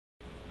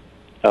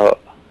No,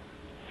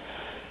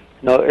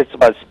 no, it's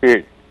about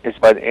spirit. It's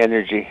about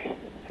energy.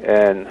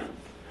 And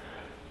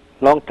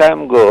long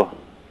time ago,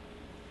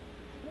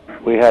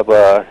 we have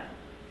a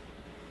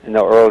in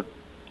our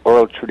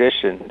oral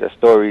tradition, the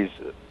stories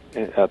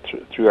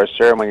through our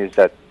ceremonies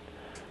that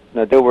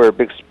there were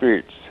big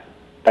spirits,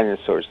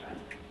 dinosaurs,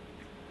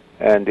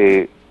 and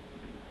they,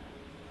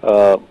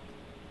 uh,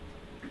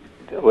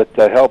 with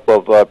the help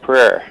of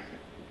prayer,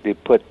 they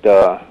put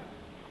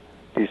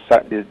these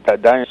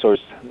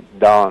dinosaurs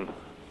down,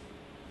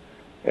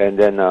 and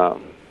then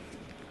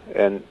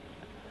and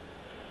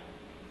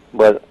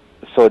but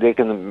so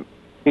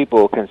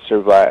people can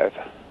survive,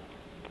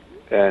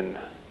 and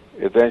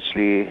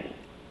eventually,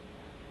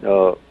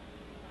 but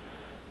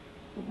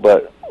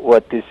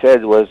what they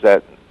said was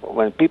that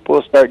when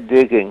people start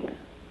digging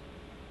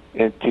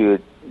into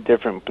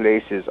different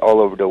places all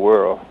over the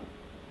world,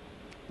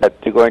 that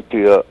they're going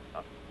to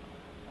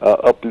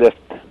uplift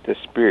the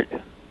spirit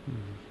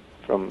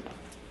from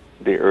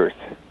the earth.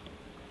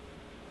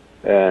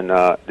 And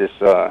this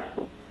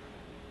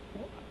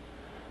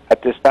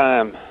at this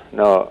time,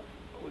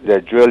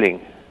 the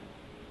drilling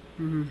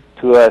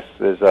to us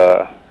is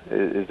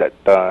that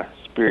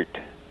spirit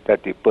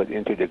that they put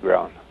into the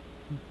ground.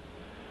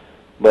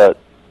 But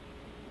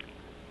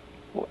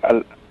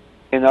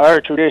in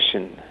our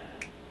tradition,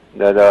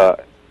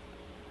 that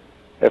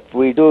if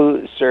we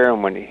do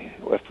ceremony,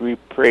 if we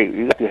pray,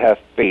 we have to have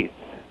faith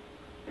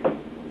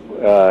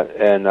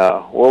and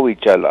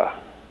wowichala,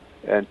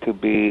 and to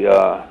be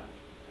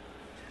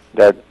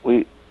that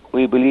we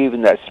believe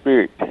in that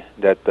spirit,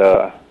 that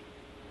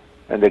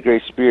and the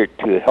great spirit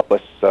to help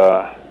us,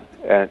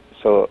 and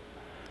so.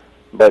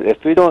 But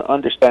if we don't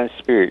understand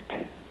spirit,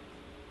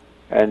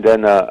 and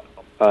then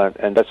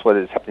and that's what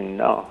is happening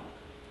now,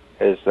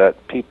 is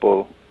that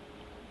people,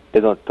 they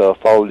don't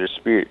follow their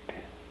spirit.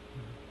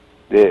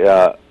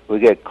 We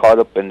get caught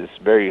up in this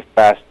very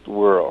fast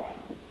world,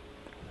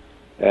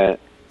 and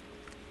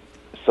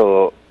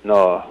so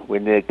we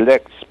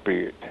neglect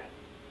spirit.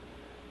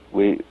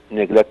 We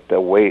neglect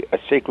a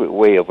sacred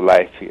way of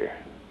life here.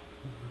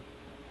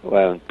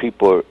 When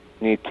people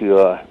need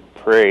to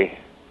pray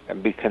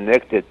and be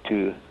connected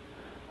to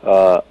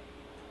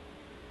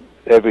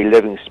every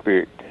living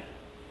spirit,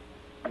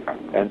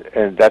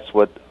 and that's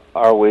what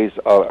our ways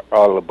are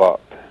all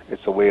about.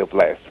 It's a way of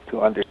life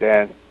to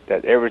understand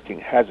that everything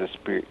has a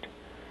spirit.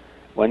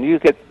 When you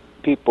get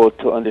people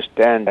to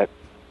understand that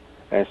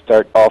and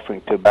start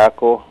offering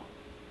tobacco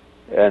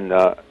and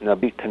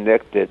be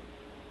connected,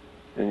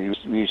 and you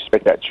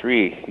respect that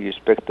tree, you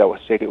respect that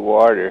sacred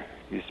water,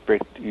 you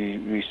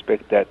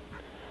respect that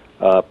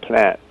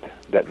plant,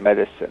 that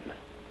medicine,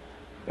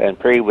 and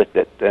pray with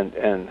it,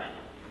 and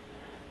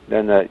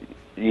then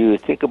you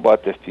think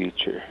about the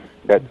future,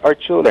 that our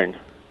children,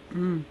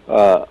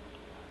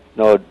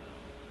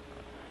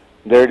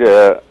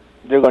 they're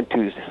going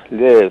to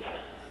live,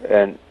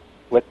 and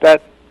with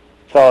that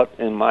thought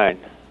in mind,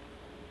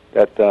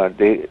 that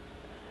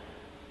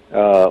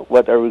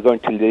what are we going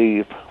to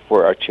leave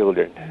for our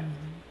children?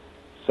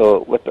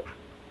 So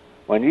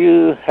when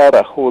you have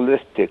a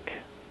holistic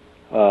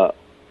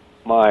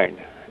mind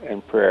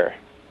and prayer,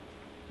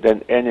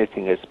 then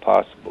anything is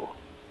possible,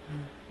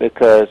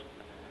 because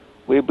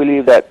we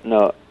believe that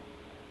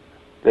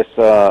this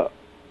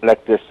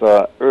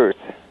earth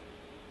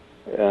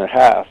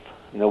half,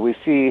 we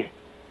see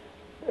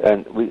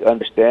and we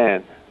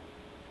understand,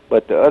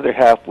 but the other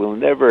half we'll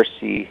never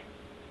see,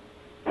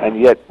 and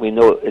yet we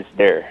know it's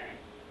there.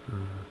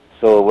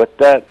 So with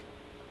that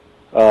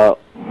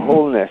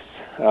wholeness,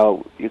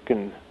 you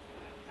can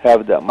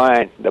have the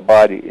mind, the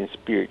body, and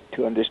spirit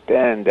to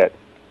understand that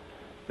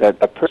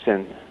a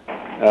person,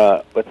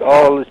 with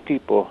all his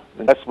people,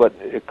 and that's what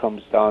it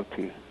comes down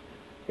to,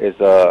 is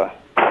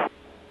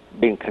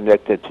being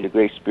connected to the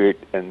Great Spirit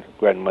and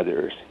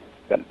Grandmother Earth.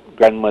 That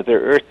Grandmother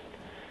Earth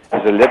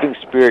is a living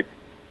spirit,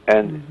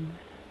 and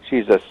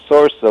she's a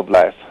source of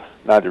life,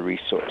 not a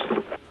resource.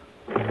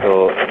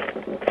 So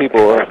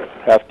people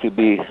have to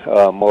be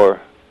more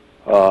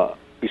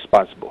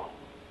responsible.